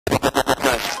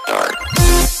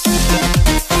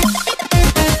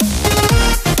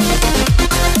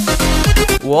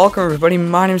Welcome everybody,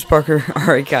 my name is Parker.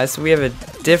 Alright guys, so we have a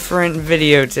different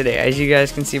video today. As you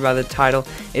guys can see by the title,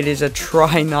 it is a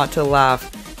try not to laugh.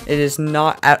 It is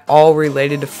not at all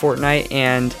related to Fortnite,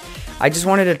 and I just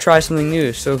wanted to try something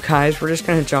new. So guys, we're just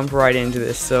gonna jump right into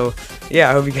this. So yeah,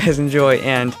 I hope you guys enjoy,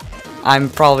 and I'm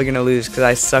probably gonna lose because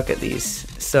I suck at these.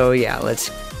 So yeah,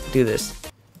 let's do this.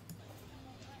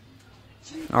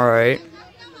 Alright.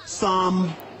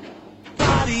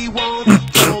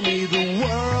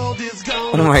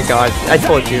 Oh my god, I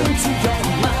told you.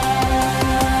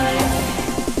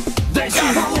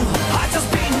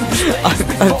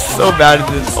 I'm so bad at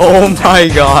this. Oh my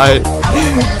god.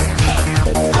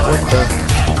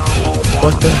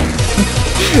 What the?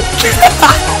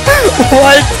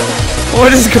 What?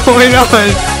 What is going on?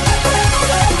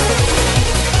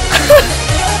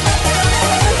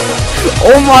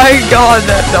 Oh my god,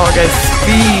 that dog has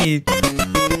speed.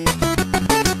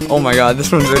 Oh my god,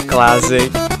 this one's a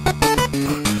classic.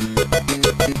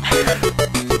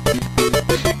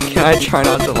 Can I try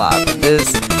not to laugh at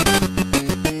this?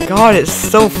 God, it's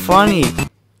so funny.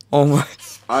 Oh my.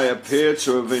 I appear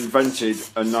to have invented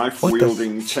a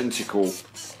knife-wielding tentacle.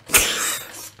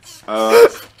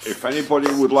 If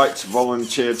anybody would like to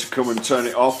volunteer to come and turn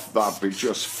it off, that'd be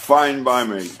just fine by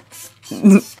me.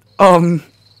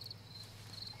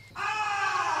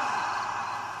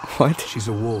 What? She's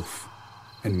a wolf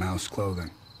in mouse clothing.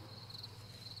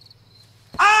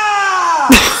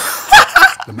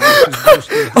 The mouse is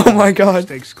ghostly. Oh my god.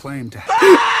 Stakes claim to.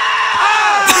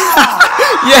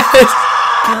 Yes!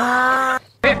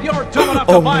 If you're dumb enough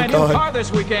to buy a new car this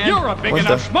weekend, you're a big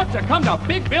enough schmuck to come to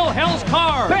Big Bill Hell's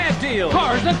Cars. Bad deals.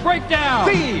 Cars that break down.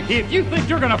 Thieves. If you think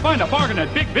you're gonna find a bargain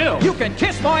at Big Bill, you can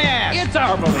kiss my ass. It's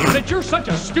our belief that you're such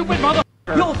a stupid mother.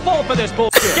 You'll fall for this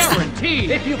bullshit.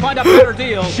 Guaranteed. If you find a better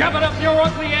deal, shove it up your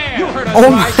ugly ass. You heard us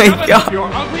right. Shove it up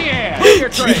your ugly ass. Bring your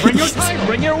tray. Bring your title.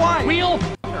 Bring your wife. We'll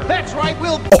That's right,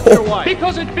 we'll your wife.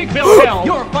 Because at Big Bill Hell,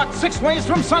 you're fucked 6 ways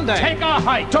from Sunday. Take a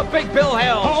hike to Big Bill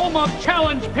Hell, home of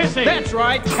challenge pissing. That's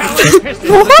right, challenge pissing.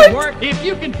 What? Work. If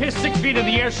you can piss 6 feet in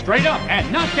the air straight up and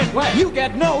not get wet, you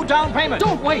get no down payment.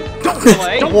 Don't wait. Don't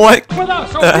delay. Don't what? With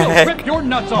us, or we'll rip your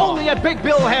nuts off. Only at Big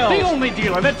Bill Hell, the only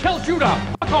dealer that tells you to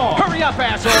fuck off. Hurry up,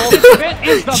 asshole. This event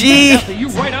is the best after you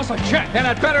write us a check. And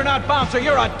it better not bounce or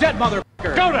you're a dead mother.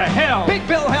 Go to hell. Big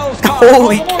Bill Hell's car.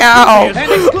 Holy cow.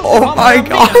 Oh my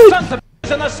god.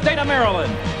 In the state of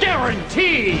Maryland.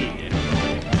 Guaranteed.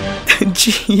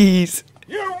 Jeez.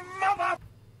 You mother!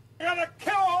 You're gonna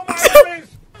kill all my enemies!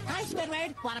 Hi,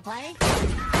 Squidward. Wanna play?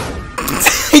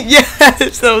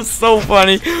 Yes, that was so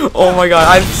funny. Oh my god,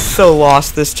 I've so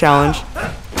lost this challenge.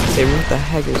 Say, what the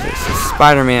heck is this? It's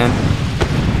Spider-Man.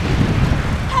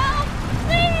 Help!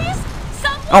 Please!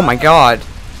 Someone! Oh my god.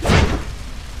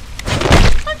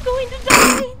 I'm going to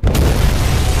die!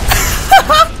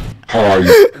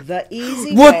 The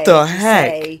easy What way the to heck?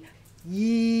 say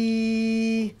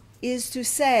ye is to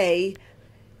say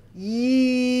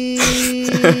ye.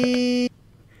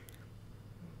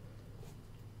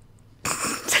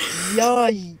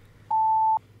 Yay.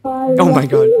 Oh my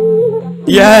god.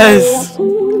 Yes!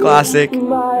 Classic.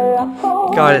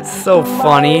 God, it's so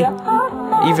funny.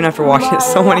 Even after watching it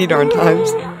so many darn times.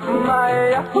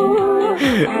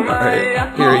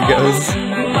 Alright, here he goes.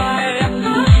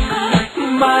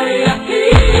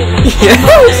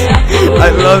 Yes! I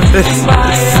love this.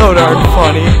 It's so darn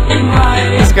funny.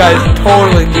 This guy's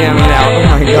totally jamming out. Oh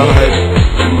my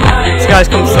god. This guy's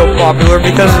become so popular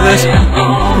because of this.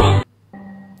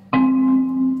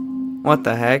 What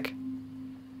the heck?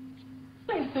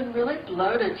 He's been really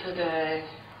bloated today.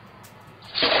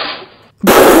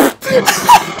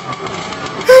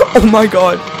 Oh my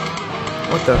god.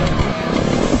 What the?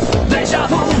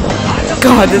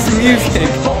 God, this music.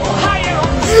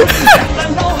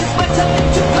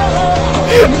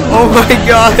 Oh my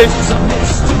god.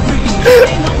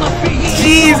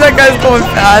 Jeez, that guy's going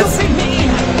fast.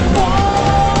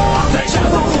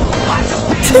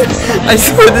 I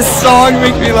swear this song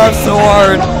makes me laugh so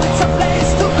hard.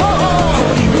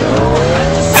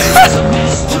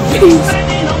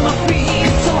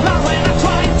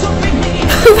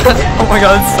 Oh my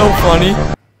god, it's so funny.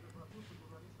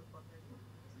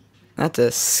 That's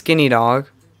a skinny dog.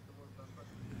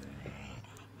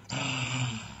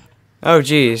 Oh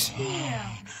jeez.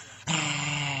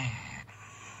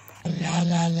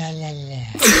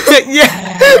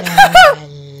 Yeah.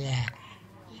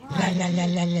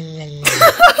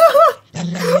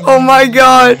 Oh my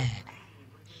god.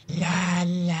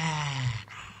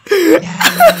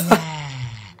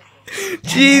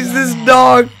 Jeez, this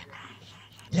dog.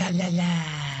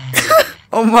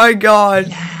 Oh my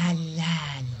god.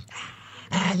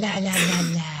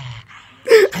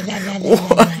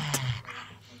 What?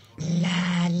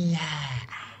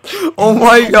 Oh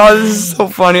my god, this is so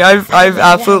funny. I've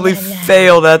absolutely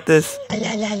failed at this.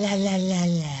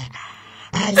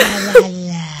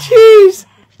 Jeez.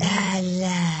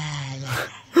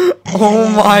 Oh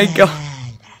my god.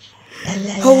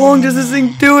 How long does this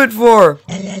thing do it for?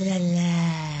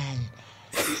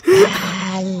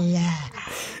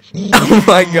 Oh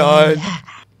my god.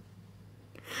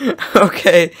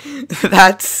 Okay,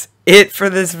 that's it for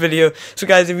this video. So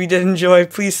guys, if you did enjoy,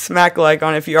 please smack a like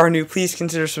on it. If you are new, please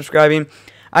consider subscribing.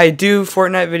 I do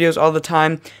Fortnite videos all the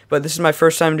time, but this is my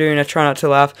first time doing it. I try not to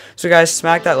laugh. So guys,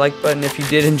 smack that like button if you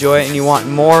did enjoy it and you want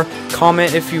more.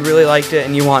 Comment if you really liked it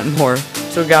and you want more.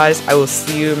 So guys, I will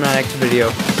see you in my next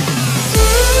video.